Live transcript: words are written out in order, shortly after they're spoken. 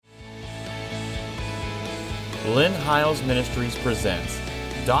Lynn Hiles Ministries presents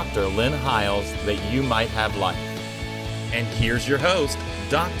Dr. Lynn Hiles, that you might have life. And here's your host,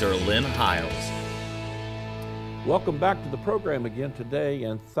 Dr. Lynn Hiles. Welcome back to the program again today,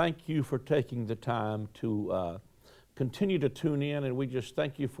 and thank you for taking the time to continue to tune in, and we just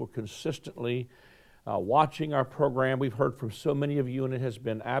thank you for consistently watching our program. We've heard from so many of you, and it has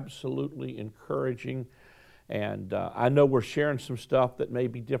been absolutely encouraging, and I know we're sharing some stuff that may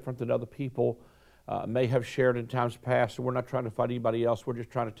be different than other people may have shared in times past, and we're not trying to fight anybody else. We're just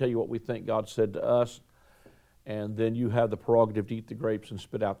trying to tell you what we think God said to us, and then you have the prerogative to eat the grapes and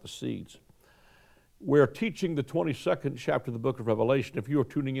spit out the seeds. We're teaching the 22nd chapter of the book of Revelation. If you are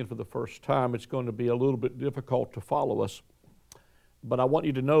tuning in for the first time, it's going to be a little bit difficult to follow us, but I want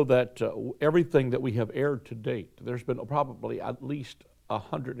you to know that everything that we have aired to date, there's been probably at least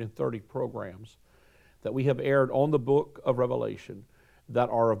 130 programs that we have aired on the book of Revelation that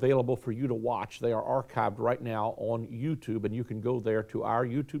are available for you to watch. They are archived right now on YouTube, and you can go there to our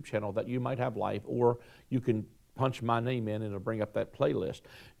YouTube channel, That You Might Have Life, or you can punch my name in and it'll bring up that playlist.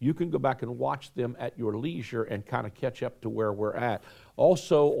 You can go back and watch them at your leisure and kind of catch up to where we're at.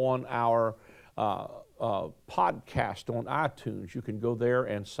 Also on our podcast on iTunes, you can go there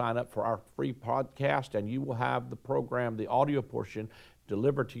and sign up for our free podcast, and you will have the program, the audio portion,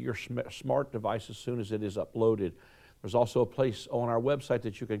 delivered to your smart device as soon as it is uploaded. There's also a place on our website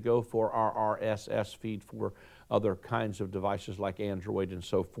that you can go for our RSS feed for other kinds of devices like Android and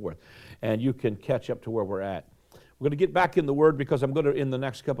so forth. And you can catch up to where we're at. We're going to get back in the Word because I'm going to, in the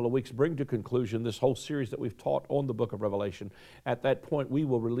next couple of weeks, bring to conclusion this whole series that we've taught on the book of Revelation. At that point, we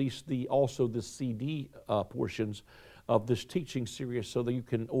will release also the CD portions of this teaching series so that you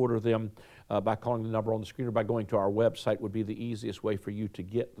can order them by calling the number on the screen or by going to our website would be the easiest way for you to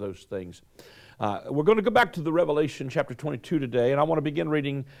get those things. We're going to go back to the Revelation chapter 22 today, and I want to begin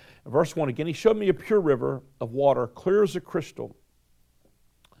reading verse 1 again. He showed me a pure river of water, clear as a crystal,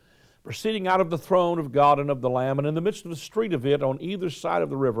 proceeding out of the throne of God and of the Lamb, and in the midst of the street of it, on either side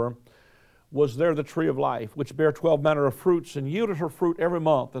of the river, was there the tree of life, which bare 12 manner of fruits, and yielded her fruit every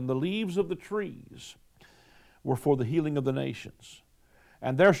month, and the leaves of the trees were for the healing of the nations.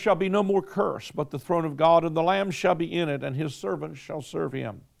 And there shall be no more curse, but the throne of God and the Lamb shall be in it, and his servants shall serve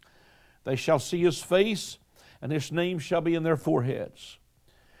him. They shall see his face, and his name shall be in their foreheads.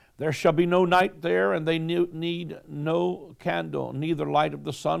 There shall be no night there, and they need no candle, neither light of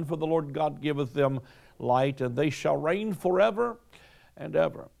the sun, for the Lord God giveth them light, and they shall reign forever and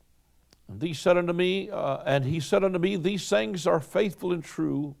ever. And he said unto me, these things are faithful and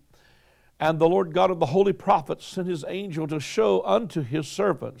true. And the Lord God of the holy prophets sent his angel to show unto his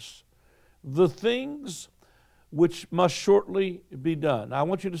servants the things which must shortly be done. I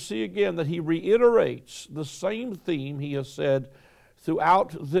want you to see again that he reiterates the same theme he has said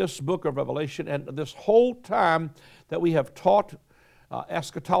throughout this book of Revelation, and this whole time that we have taught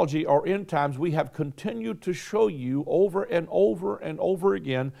eschatology or end times, we have continued to show you over and over and over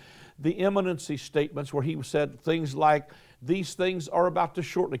again the imminency statements where he said things like, these things are about to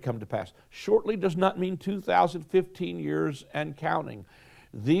shortly come to pass. Shortly does not mean 2015 years and counting.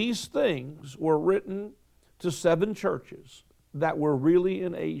 These things were written to 7 churches that were really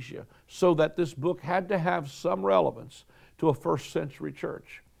in Asia, so that this book had to have some relevance to a first century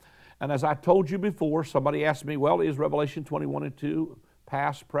church. And as I told you before, somebody asked me, well, is Revelation 21 and 2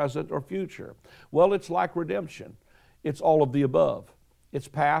 past, present, or future? Well, it's like redemption. It's all of the above. It's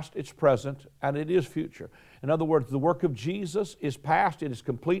past, it's present, and it is future. In other words, the work of Jesus is past, it is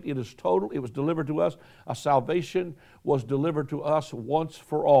complete, it is total, it was delivered to us. A salvation was delivered to us once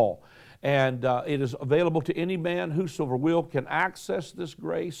for all. And it is available to any man whosoever will can access this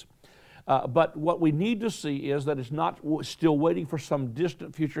grace. But what we need to see is that it's not still waiting for some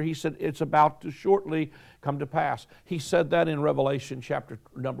distant future. He said it's about to shortly come to pass. He said that in Revelation chapter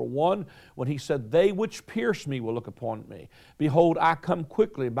number 1 when he said, they which pierce me will look upon me. Behold, I come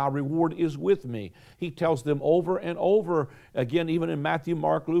quickly. My reward is with me. He tells them over and over again, even in Matthew,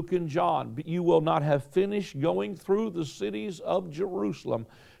 Mark, Luke, and John, you will not have finished going through the cities of Jerusalem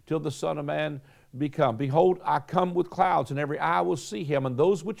till the Son of Man be come. Behold, I come with clouds, and every eye will see him, and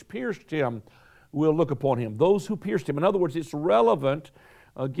those which pierced him will look upon him. Those who pierced him. In other words, it's relevant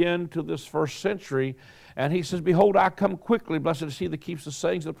again to this first century. And he says, behold, I come quickly. Blessed is he that keeps the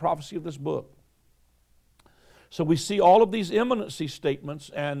sayings of the prophecy of this book. So we see all of these imminency statements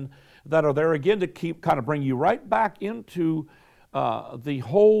and that are there again to keep kind of bring you right back into the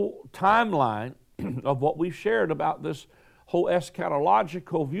whole timeline of what we've shared about this whole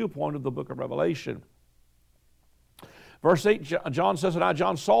eschatological viewpoint of the book of Revelation. Verse 8, John says, and I,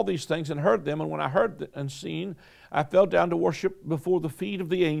 John, saw these things and heard them, and when I heard and seen, I fell down to worship before the feet of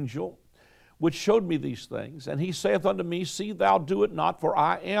the angel, which showed me these things. And he saith unto me, See thou do it not, for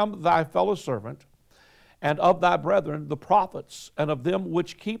I am thy fellow servant, and of thy brethren the prophets, and of them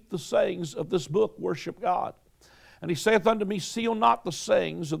which keep the sayings of this book worship God. And he saith unto me, Seal not the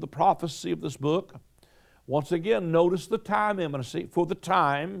sayings of the prophecy of this book. Once again, notice the time imminency, for the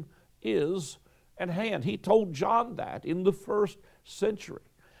time is at hand. He told John that in the first century.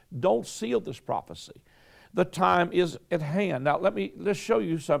 Don't seal this prophecy. The time is at hand. Now let's show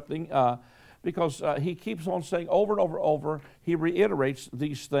you something, because he keeps on saying over and over, he reiterates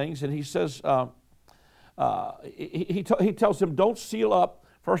these things, and he says, he tells him, don't seal up.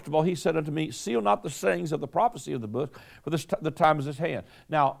 First of all, he said unto me, Seal not the sayings of the prophecy of the book, for the time is at hand.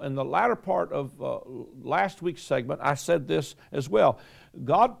 Now, in the latter part of last week's segment, I said this as well.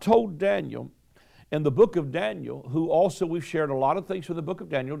 God told Daniel in the book of Daniel, who also we've shared a lot of things from the book of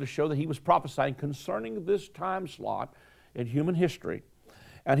Daniel to show that he was prophesying concerning this time slot in human history.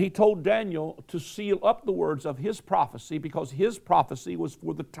 And he told Daniel to seal up the words of his prophecy, because his prophecy was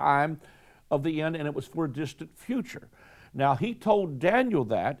for the time of the end and it was for a distant future. Now, he told Daniel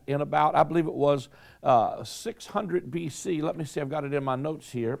that in about, I believe it was 600 BC. Let me see, I've got it in my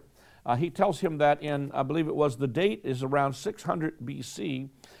notes here. He tells him that in, I believe it was, the date is around 600 BC.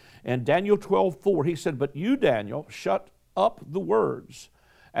 And Daniel 12:4, he said, But you, Daniel, shut up the words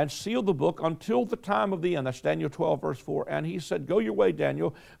and seal the book until the time of the end. That's Daniel 12, verse 4. And he said, Go your way,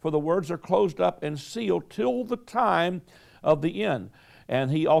 Daniel, for the words are closed up and sealed till the time of the end. And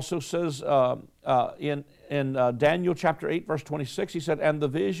he also says in Daniel chapter 8, verse 26, he said, And the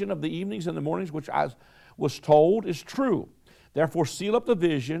vision of the evenings and the mornings which I was told is true. Therefore seal up the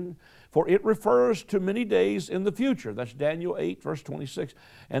vision, for it refers to many days in the future. That's Daniel 8, verse 26.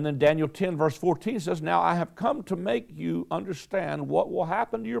 And then Daniel 10, verse 14 says, Now I have come to make you understand what will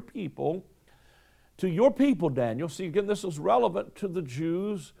happen to your people. To your people, Daniel. See, again, this is relevant to the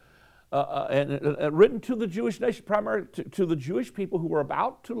Jews, and written to the Jewish nation, primarily to the Jewish people who were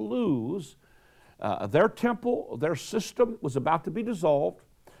about to lose their temple. Their system was about to be dissolved,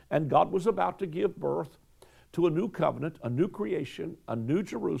 and God was about to give birth to a new covenant, a new creation, a new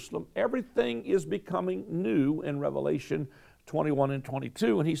Jerusalem. Everything is becoming new in Revelation 21 and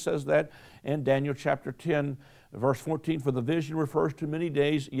 22, and he says that in Daniel chapter 10, verse 14, For the vision refers to many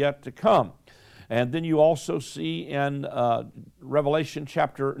days yet to come. And then you also see in Revelation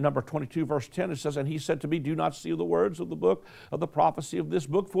chapter number 22, verse 10, it says, And he said to me, Do not seal the words of the book of the prophecy of this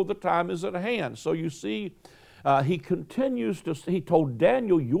book, for the time is at hand. So you see, he continues to, he told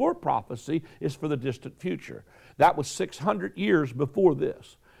Daniel, your prophecy is for the distant future. That was 600 years before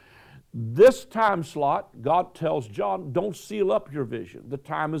this. This time slot, God tells John, don't seal up your vision. The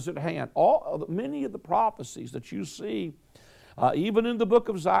time is at hand. Many of the prophecies that you see, even in the book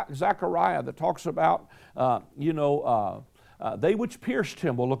of Zechariah that talks about, they which pierced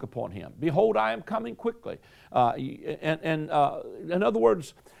him will look upon him. Behold, I am coming quickly. In other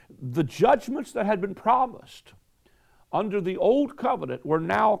words, the judgments that had been promised under the old covenant were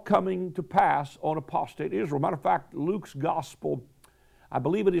now coming to pass on apostate Israel. Matter of fact, Luke's gospel, I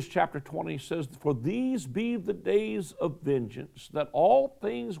believe it is chapter 20, says, For these be the days of vengeance, that all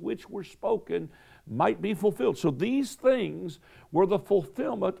things which were spoken might be fulfilled. So these things were the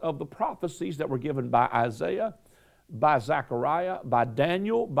fulfillment of the prophecies that were given by Isaiah, by Zechariah, by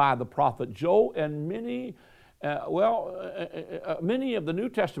Daniel, by the prophet Joel, and many of the New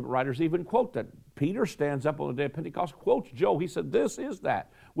Testament writers even quote that. Peter stands up on the day of Pentecost, quotes Joel. He said, This is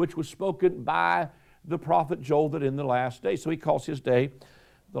that which was spoken by the prophet Joel, that in the last days. So he calls his day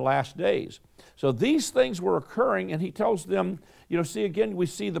the last days. So these things were occurring, and he tells them, see again, we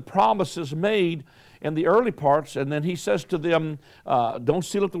see the promises made in the early parts, and then he says to them, don't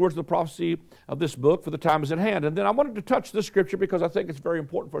seal up the words of the prophecy of this book, for the time is at hand. And then I wanted to touch this scripture because I think it's very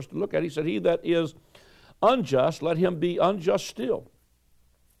important for us to look at. He said, He that is unjust, let him be unjust still.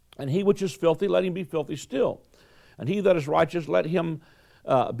 And he which is filthy, let him be filthy still. And he that is righteous, let him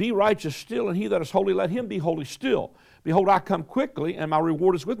be righteous still. And he that is holy, let him be holy still. Behold, I come quickly, and my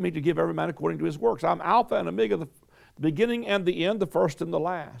reward is with me to give every man according to his works. I'm Alpha and Omega, the beginning and the end, the first and the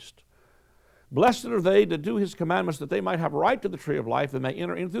last. Blessed are they that do his commandments, that they might have right to the tree of life, and may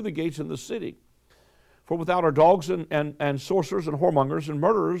enter in through the gates in the city. For without are dogs and sorcerers and whoremongers and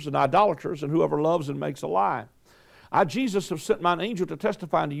murderers and idolaters and whoever loves and makes a lie. I, Jesus, have sent mine angel to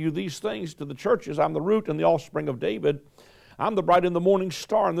testify unto you these things to the churches. I'm the root and the offspring of David. I'm the bright and the morning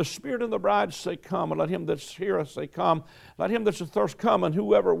star, and the Spirit and the bride say, Come. And let him that heareth say, Come. Let him that's athirst come, and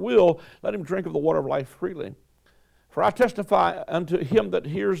whoever will, let him drink of the water of life freely. For I testify unto him that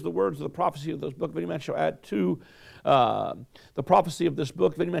hears the words of the prophecy of this book, if any man shall add to the prophecy of this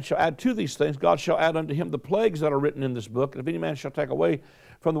book, if any man shall add to these things, God shall add unto him the plagues that are written in this book. And if any man shall take away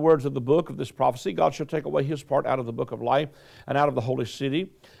from the words of the book of this prophecy, God shall take away his part out of the book of life and out of the holy city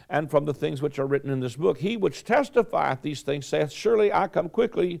and from the things which are written in this book. He which testifieth these things saith, surely I come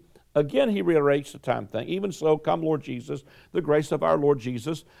quickly. Again, he reiterates the time thing. Even so, come Lord Jesus, the grace of our Lord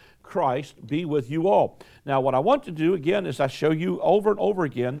Jesus Christ be with you all. Now, what I want to do again is I show you over and over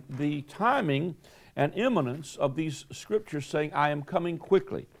again the timing and imminence of these scriptures saying, I am coming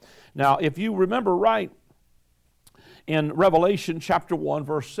quickly. Now, if you remember right, in Revelation chapter 1,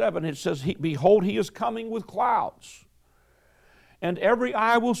 verse 7, it says, behold, he is coming with clouds, and every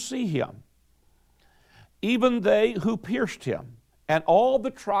eye will see him, even they who pierced him, and all the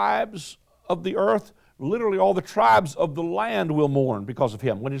tribes of the earth, literally all the tribes of the land will mourn because of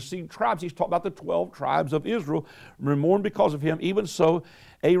him. When you see tribes, he's talking about the 12 tribes of Israel will mourn because of him. Even so,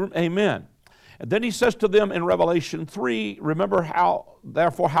 amen. And then he says to them in Revelation 3, remember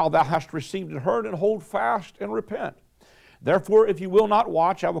therefore how thou hast received and heard, and hold fast and repent. Therefore, if you will not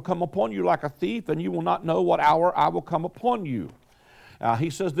watch, I will come upon you like a thief, and you will not know what hour I will come upon you.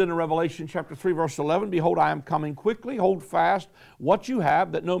 He says then in Revelation chapter 3, verse 11, behold, I am coming quickly, hold fast what you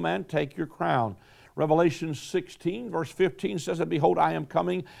have, that no man take your crown. Revelation 16, verse 15 says, and behold, I am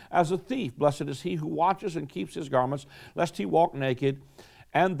coming as a thief. Blessed is he who watches and keeps his garments, lest he walk naked,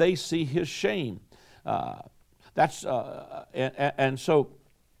 and they see his shame. And so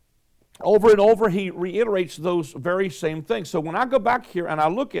over and over he reiterates those very same things. So when I go back here and I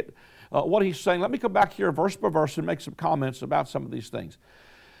look at what he's saying, let me come back here verse by verse and make some comments about some of these things.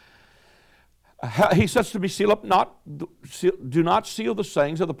 He says to me, seal up do not seal the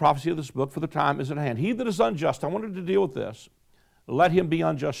sayings of the prophecy of this book, for the time is at hand. He that is unjust, I wanted to deal with this, let him be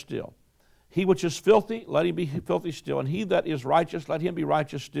unjust still. He which is filthy, let him be filthy still. And he that is righteous, let him be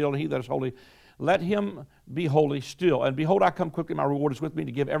righteous still. And he that is holy, let him be holy still. And behold, I come quickly, my reward is with me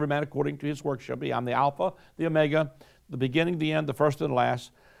to give every man according to his work shall be. I'm the Alpha, the Omega, the beginning, the end, the first and the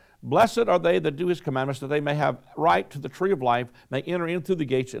last. Blessed are they that do his commandments, that they may have right to the tree of life, may enter in through the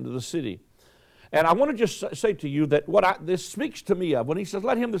gates into the city. And I want to just say to you that this speaks to me of, when he says,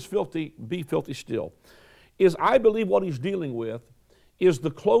 let him that's filthy be filthy still, is I believe what he's dealing with is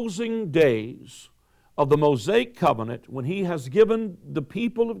the closing days of the Mosaic covenant, when he has given the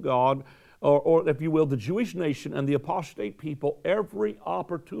people of God, or if you will, the Jewish nation and the apostate people, every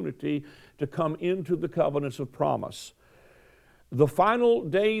opportunity to come into the covenants of promise. The final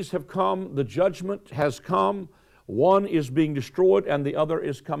days have come, the judgment has come, one is being destroyed and the other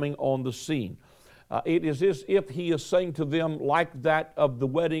is coming on the scene. It is as if he is saying to them, like that of the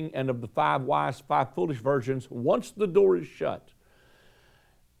wedding and of the 5 wise, 5 foolish virgins, once the door is shut,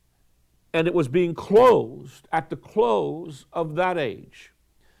 and it was being closed at the close of that age,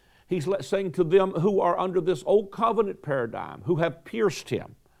 he's saying to them who are under this old covenant paradigm, who have pierced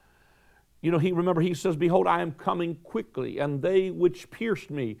him. You know, he says, behold, I am coming quickly, and they which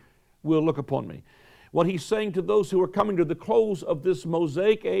pierced me will look upon me. What he's saying to those who are coming to the close of this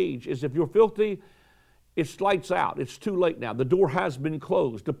Mosaic age is, if you're filthy, it's lights out. It's too late now. The door has been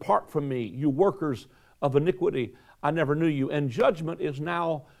closed. Depart from me, you workers of iniquity. I never knew you. And judgment has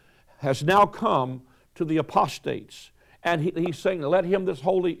now come to the apostates. And he's saying, let him that's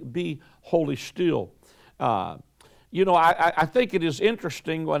holy be holy still. You know, I think it is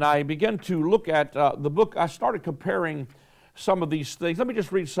interesting when I begin to look at the book, I started comparing some of these things. Let me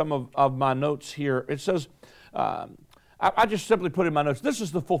just read some of my notes here. It says, I just simply put in my notes, this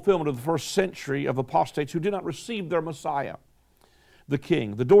is the fulfillment of the first century of apostates who did not receive their Messiah, the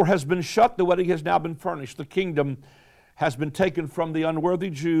King. The door has been shut, the wedding has now been furnished, the kingdom has been taken from the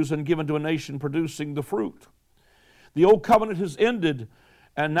unworthy Jews and given to a nation producing the fruit. The old covenant has ended,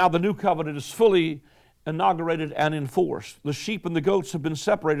 and now the new covenant is fully inaugurated and enforced. The sheep and the goats have been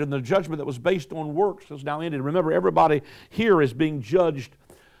separated, and the judgment that was based on works has now ended. Remember, everybody here is being judged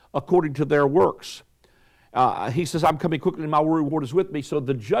according to their works. He says, I'm coming quickly, and my reward is with me. So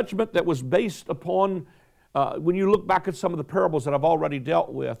the judgment that was based upon, when you look back at some of the parables that I've already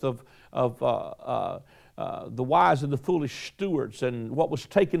dealt with of the wise and the foolish stewards, and what was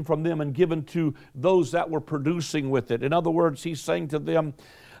taken from them and given to those that were producing with it. In other words, he's saying to them,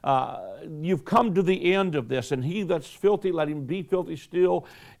 you've come to the end of this, and he that's filthy, let him be filthy still,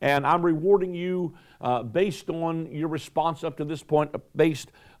 and I'm rewarding you based on your response up to this point,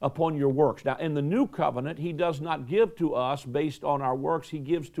 based upon your works. Now, in the new covenant, he does not give to us based on our works. He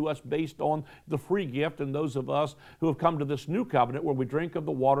gives to us based on the free gift, and those of us who have come to this new covenant where we drink of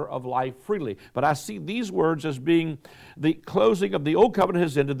the water of life freely. But I see these words as being the closing of the old covenant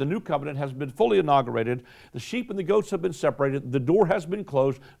has ended, the new covenant has been fully inaugurated, the sheep and the goats have been separated, the door has been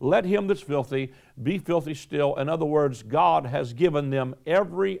closed, let him that's filthy be filthy still. In other words, God has given them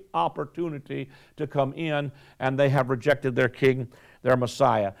every opportunity to come in, and they have rejected their king, their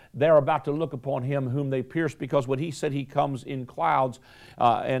Messiah. They're about to look upon him whom they pierced, because when he said he comes in clouds,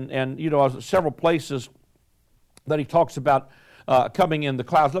 and you know, several places that he talks about coming in the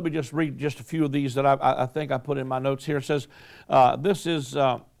clouds. Let me just read just a few of these that I think I put in my notes here. It says, this is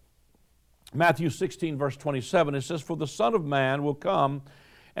Matthew 16, verse 27. It says, "For the Son of Man will come,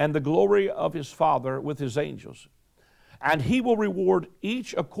 and the glory of his Father with his angels, and he will reward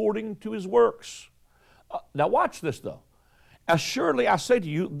each according to his works." Now watch this though. "Assuredly I say to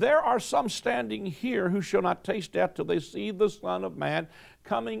you, there are some standing here who shall not taste death till they see the Son of Man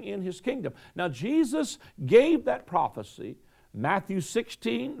coming in his kingdom." Now Jesus gave that prophecy, Matthew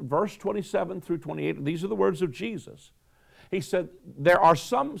 16, verse 27 through 28. These are the words of Jesus. He said, there are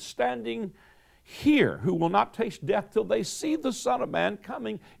some standing here who will not taste death till they see the Son of Man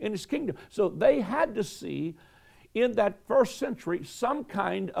coming in his kingdom. So they had to see in that first century some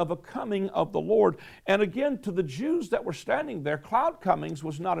kind of a coming of the Lord. And again, to the Jews that were standing there, cloud comings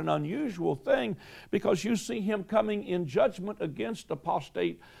was not an unusual thing, because you see him coming in judgment against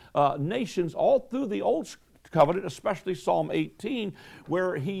apostate nations all through the Old Covenant, especially Psalm 18,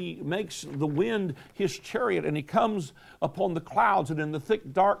 where he makes the wind his chariot, and he comes upon the clouds and in the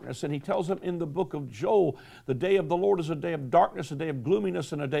thick darkness. And he tells them in the book of Joel, the day of the Lord is a day of darkness, a day of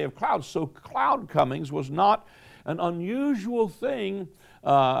gloominess, and a day of clouds. So cloud comings was not an unusual thing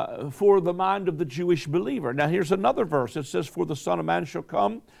for the mind of the Jewish believer. Now here's another verse. It says, "For the Son of Man shall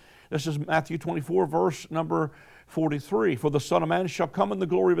come." This is Matthew 24, verse number 43. "For the Son of Man shall come in the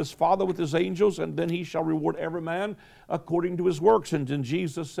glory of his Father with his angels, and then he shall reward every man according to his works." And then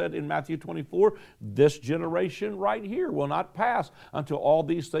Jesus said in Matthew 24, "This generation right here will not pass until all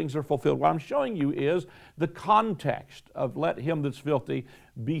these things are fulfilled." What I'm showing you is the context of "let him that's filthy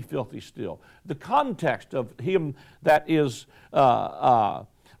be filthy still." The context of him that is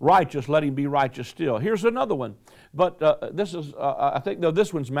righteous, let him be righteous still. Here's another one. But this is, I think, no,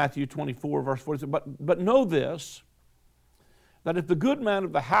 this one's Matthew 24, verse 46. But know this, that if the good man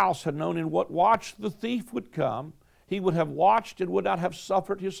of the house had known in what watch the thief would come, he would have watched and would not have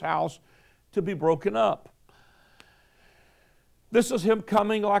suffered his house to be broken up. This is him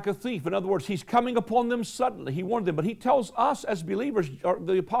coming like a thief. In other words, he's coming upon them suddenly. He warned them. But he tells us as believers, or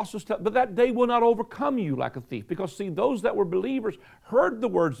the apostles tell, but that day will not overcome you like a thief. Because see, those that were believers heard the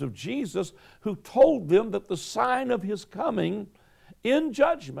words of Jesus, who told them that the sign of his coming in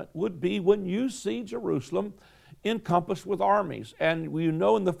judgment would be when you see Jerusalem encompassed with armies. And we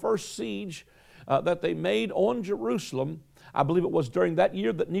know in the first siege that they made on Jerusalem, I believe it was during that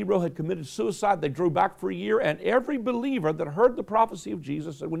year that Nero had committed suicide. They drew back for a year, and every believer that heard the prophecy of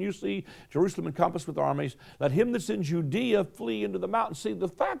Jesus said, when you see Jerusalem encompassed with armies, let him that's in Judea flee into the mountains. See, the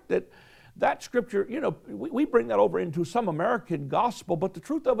fact that that scripture, you know, we bring that over into some American gospel, but the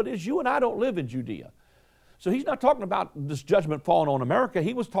truth of it is you and I don't live in Judea. So he's not talking about this judgment falling on America.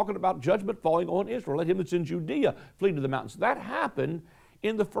 He was talking about judgment falling on Israel. Let him that's in Judea flee to the mountains. That happened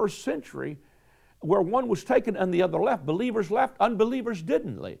in the first century, where one was taken and the other left. Believers left, unbelievers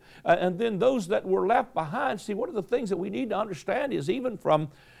didn't leave. And then those that were left behind, see, one of the things that we need to understand is even from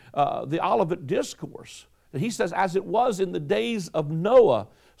the Olivet Discourse, that he says, as it was in the days of Noah,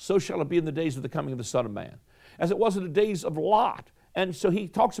 so shall it be in the days of the coming of the Son of Man. As it was in the days of Lot. And so he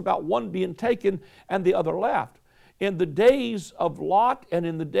talks about one being taken and the other left. In the days of Lot and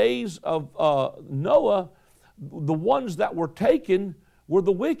in the days of Noah, the ones that were taken were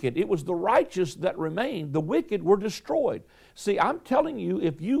the wicked. It was the righteous that remained. The wicked were destroyed. See, I'm telling you,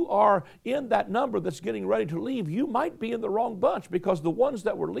 if you are in that number that's getting ready to leave, you might be in the wrong bunch, because the ones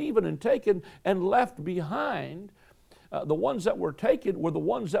that were leaving and taken and left behind, the ones that were taken were the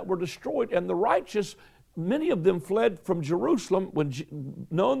ones that were destroyed. And the righteous, many of them fled from Jerusalem when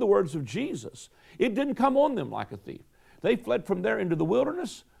knowing the words of Jesus. It didn't come on them like a thief. They fled from there into the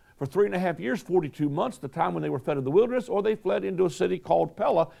wilderness for 3.5 years, 42 months, the time when they were fed in the wilderness, or they fled into a city called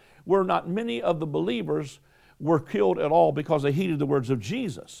Pella, where not many of the believers were killed at all because they heeded the words of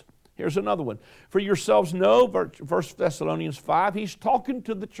Jesus. Here's another one. For yourselves know, 1 Thessalonians 5, he's talking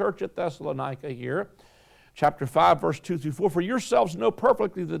to the church at Thessalonica here. Chapter 5, verse 2 through 4. For yourselves know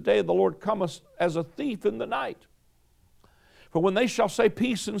perfectly the day of the Lord cometh as a thief in the night. For when they shall say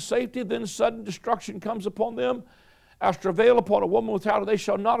peace and safety, then sudden destruction comes upon them, as travail upon a woman with child, they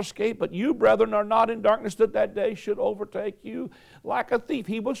shall not escape. But you, brethren, are not in darkness, that that day should overtake you like a thief.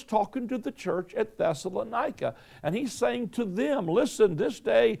 He was talking to the church at Thessalonica. And he's saying to them, listen, this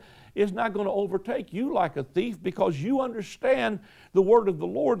day is not going to overtake you like a thief, because you understand the word of the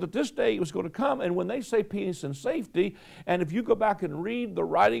Lord, that this day was going to come. And when they say peace and safety, and if you go back and read the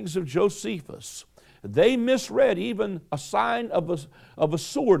writings of Josephus, they misread even a sign of a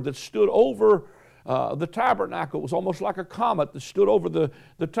sword that stood over The tabernacle was almost like a comet that stood over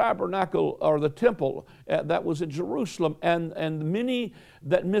the tabernacle or the temple that was in Jerusalem. And many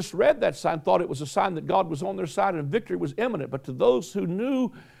that misread that sign thought it was a sign that God was on their side and victory was imminent. But to those who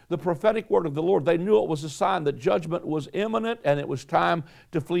knew the prophetic word of the Lord, they knew it was a sign that judgment was imminent and it was time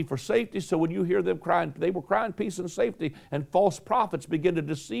to flee for safety. So when you hear them crying, they were crying peace and safety, and false prophets begin to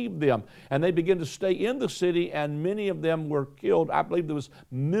deceive them. And they begin to stay in the city, and many of them were killed. I believe there was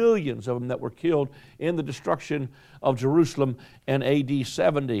millions of them that were killed in the destruction of Jerusalem in AD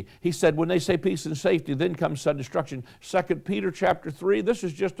 70. He said, when they say peace and safety, then comes sudden destruction. 2 Peter chapter 3, this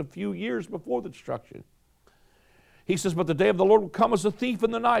is just a few years before the destruction. He says, but the day of the Lord will come as a thief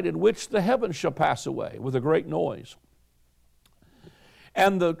in the night, in which the heavens shall pass away with a great noise.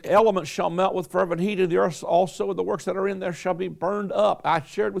 And the elements shall melt with fervent heat, and the earth also and the works that are in there shall be burned up. I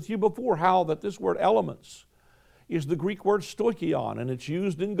shared with you before how that this word elements is the Greek word stoichion, and it's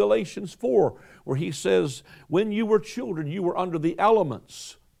used in Galatians 4, where he says, when you were children, you were under the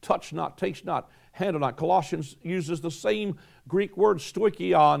elements. Touch not, taste not, handle not. Colossians uses the same Greek word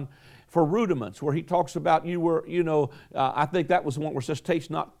stoichion for rudiments, where he talks about you were, I think that was the one where it says taste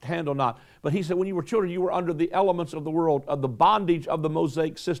not, handle not. But he said when you were children, you were under the elements of the world, of the bondage of the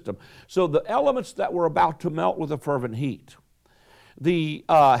Mosaic system. So the elements that were about to melt with a fervent heat. The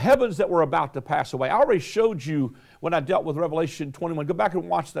heavens that were about to pass away. I already showed you when I dealt with Revelation 21, go back and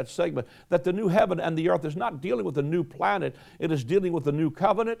watch that segment, that the new heaven and the earth is not dealing with a new planet. It is dealing with a new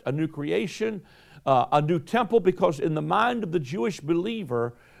covenant, a new creation, a new temple, because in the mind of the Jewish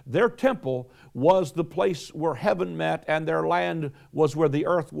believer, their temple was the place where heaven met, and their land was where the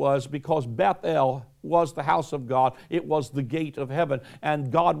earth was, because Bethel was the house of God. It was the gate of heaven,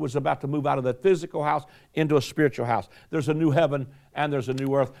 and God was about to move out of that physical house into a spiritual house. There's a new heaven and there's a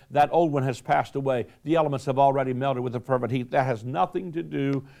new earth. That old one has passed away. The elements have already melted with the fervent heat. That has nothing to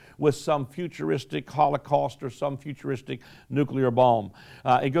do with some futuristic Holocaust or some futuristic nuclear bomb.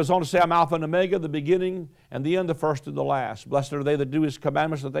 It goes on to say, I'm Alpha and Omega, the beginning and the end, the first and the last. Blessed are they that do his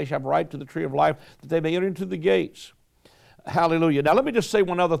commandments, that they shall have right to the tree of life, that they may enter into the gates. Hallelujah. Now let me just say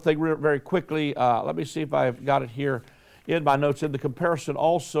one other thing very quickly. Let me see if I've got it here in my notes. In the comparison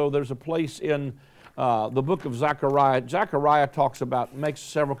also, there's a place in the book of Zechariah. Zechariah makes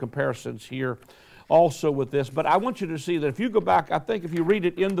several comparisons here also with this. But I want you to see that if you go back, I think if you read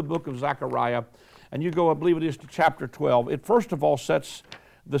it in the book of Zechariah, and you go, I believe it is, to chapter 12, it first of all sets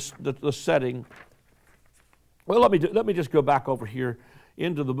the setting. Well, let me just go back over here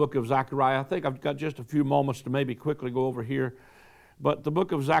into the book of Zechariah. I think I've got just a few moments to maybe quickly go over here. But the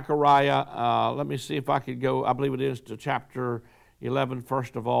book of Zechariah, let me see if I could go, I believe it is, to chapter 11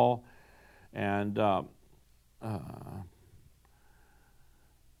 first of all. And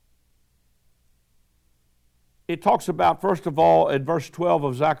it talks about, first of all, in verse 12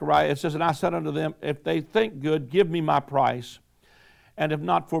 of Zechariah, it says, and I said unto them, if they think good, give me my price, and if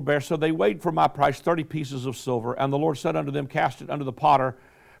not, forbear. So they weighed for my price 30 pieces of silver. And the Lord said unto them, cast it unto the potter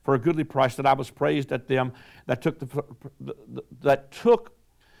for a goodly price, that I was praised at them that took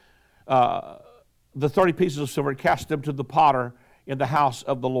the 30 pieces of silver and cast them to the potter in the house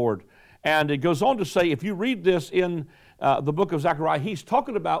of the Lord. And it goes on to say, if you read this in the book of Zechariah, he's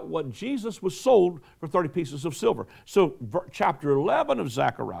talking about what Jesus was sold for 30 pieces of silver. So chapter 11 of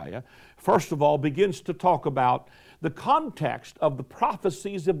Zechariah, first of all, begins to talk about the context of the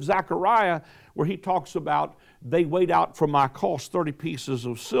prophecies of Zechariah, where he talks about they weighed out for my cost 30 pieces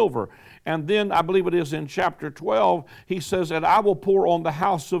of silver. And then I believe it is in chapter 12, he says, and I will pour on the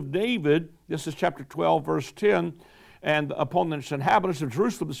house of David, this is chapter 12, verse 10, and upon the inhabitants of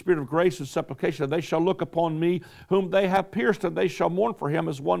Jerusalem the spirit of grace and supplication, and they shall look upon me whom they have pierced, and they shall mourn for him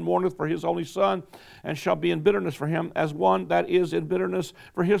as one mourneth for his only son, and shall be in bitterness for him as one that is in bitterness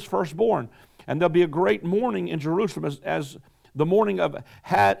for his firstborn. And there'll be a great mourning in Jerusalem as the mourning of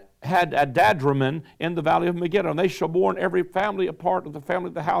Hadadrimmon in the valley of Megiddo. And they shall mourn every family a part of the family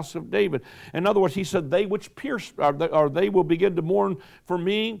of the house of David. In other words, he said, they which pierce, or they will begin to mourn for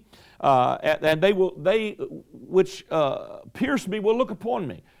me, and they which pierce me will look upon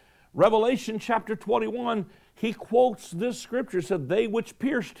me. Revelation chapter 21, he quotes this scripture, said, they which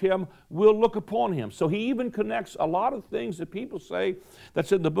pierced him will look upon him. So he even connects a lot of things that people say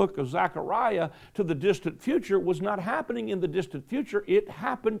that's in the book of Zechariah to the distant future. Was not happening in the distant future. It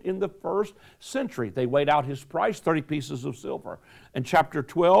happened in the first century. They weighed out his price, 30 pieces of silver. In chapter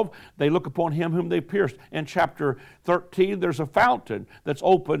 12, they look upon him whom they pierced. In chapter 13, there's a fountain that's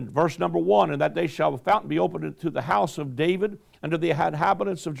opened, verse number 1, and that day shall a fountain be opened into the house of David, unto the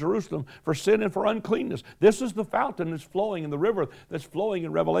inhabitants of Jerusalem for sin and for uncleanness. This is the fountain that's flowing in the river that's flowing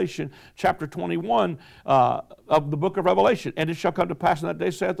in Revelation chapter 21 of the book of Revelation. And it shall come to pass in that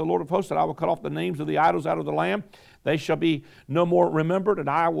day, saith the Lord of hosts, that I will cut off the names of the idols out of the land. They shall be no more remembered, and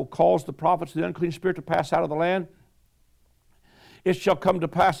I will cause the prophets of the unclean spirit to pass out of the land. It shall come to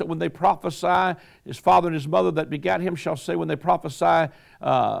pass that when they prophesy, his father and his mother that begat him shall say, when they prophesy,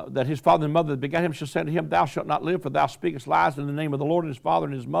 that his father and mother that begat him shall say to him, Thou shalt not live, for thou speakest lies in the name of the Lord. And his father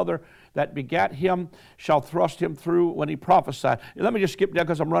and his mother that begat him shall thrust him through when he prophesied. And let me just skip down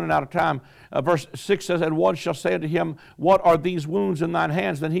because I'm running out of time. Verse 6 says, And one shall say unto him, What are these wounds in thine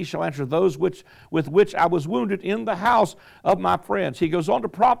hands? Then he shall answer, Those with which I was wounded in the house of my friends. He goes on to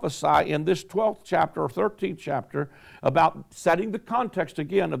prophesy in this 12th chapter or 13th chapter about setting the context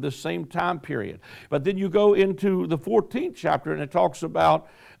again of this same time period. But then you go into the 14th chapter and it talks about,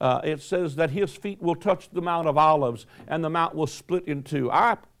 it says that his feet will touch the Mount of Olives and the mount will split in two.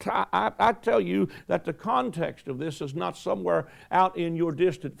 I tell you that the context of this is not somewhere out in your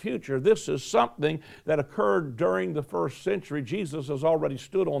distant future. This is something that occurred during the first century. Jesus has already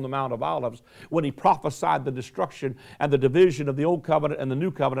stood on the Mount of Olives when he prophesied the destruction and the division of the Old Covenant and the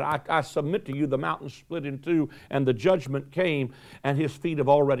New Covenant. I submit to you, the mountain split in two and the judgment came, and his feet have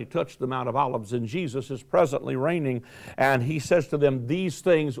already touched the Mount of Olives, and Jesus is presently reigning, and he says to them, these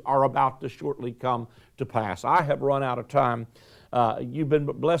things are about to shortly come to pass. I have run out of time. You've been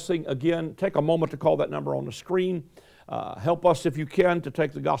blessing. Again, take a moment to call that number on the screen. Help us, if you can, to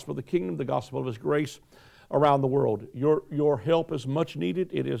take the gospel of the kingdom, the gospel of his grace around the world. Your help is much needed.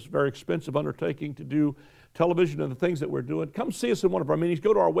 It is a very expensive undertaking to do television and the things that we're doing. Come see us in one of our meetings.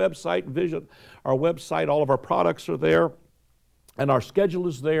 Go to our website, visit our website. All of our products are there, and our schedule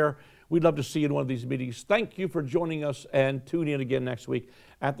is there. We'd love to see you in one of these meetings. Thank you for joining us, and tune in again next week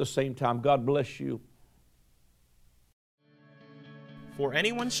at the same time. God bless you. For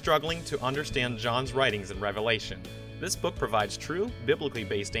anyone struggling to understand John's writings in Revelation, this book provides true, biblically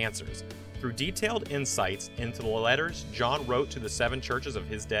based answers. Through detailed insights into the letters John wrote to the 7 churches of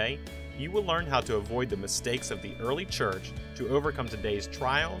his day, you will learn how to avoid the mistakes of the early church to overcome today's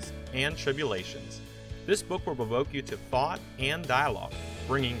trials and tribulations. This book will provoke you to thought and dialogue,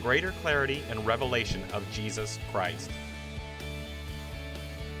 bringing greater clarity and revelation of Jesus Christ.